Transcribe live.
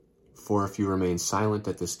For if you remain silent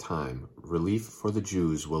at this time, relief for the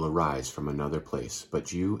Jews will arise from another place,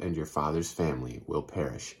 but you and your father's family will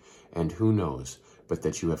perish. And who knows but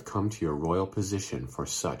that you have come to your royal position for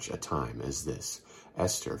such a time as this.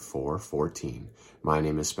 Esther 4:14. My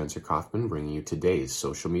name is Spencer Coffman, bringing you today's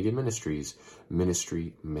Social Media Ministries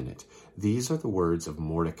Ministry Minute. These are the words of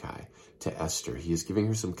Mordecai to Esther. He is giving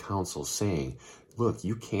her some counsel, saying, look,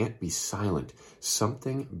 you can't be silent.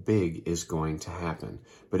 Something big is going to happen.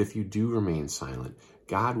 But if you do remain silent,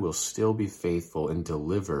 God will still be faithful and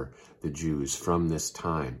deliver the Jews from this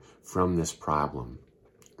time, from this problem.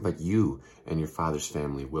 But you and your father's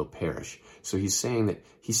family will perish. So he's saying that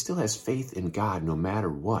he still has faith in God no matter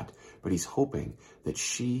what, but he's hoping that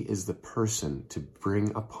she is the person to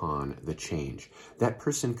bring upon the change. That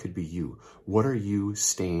person could be you. What are you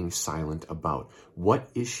staying silent about? What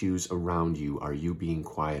issues around you are you being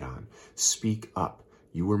quiet on? Speak up.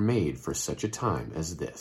 You were made for such a time as this.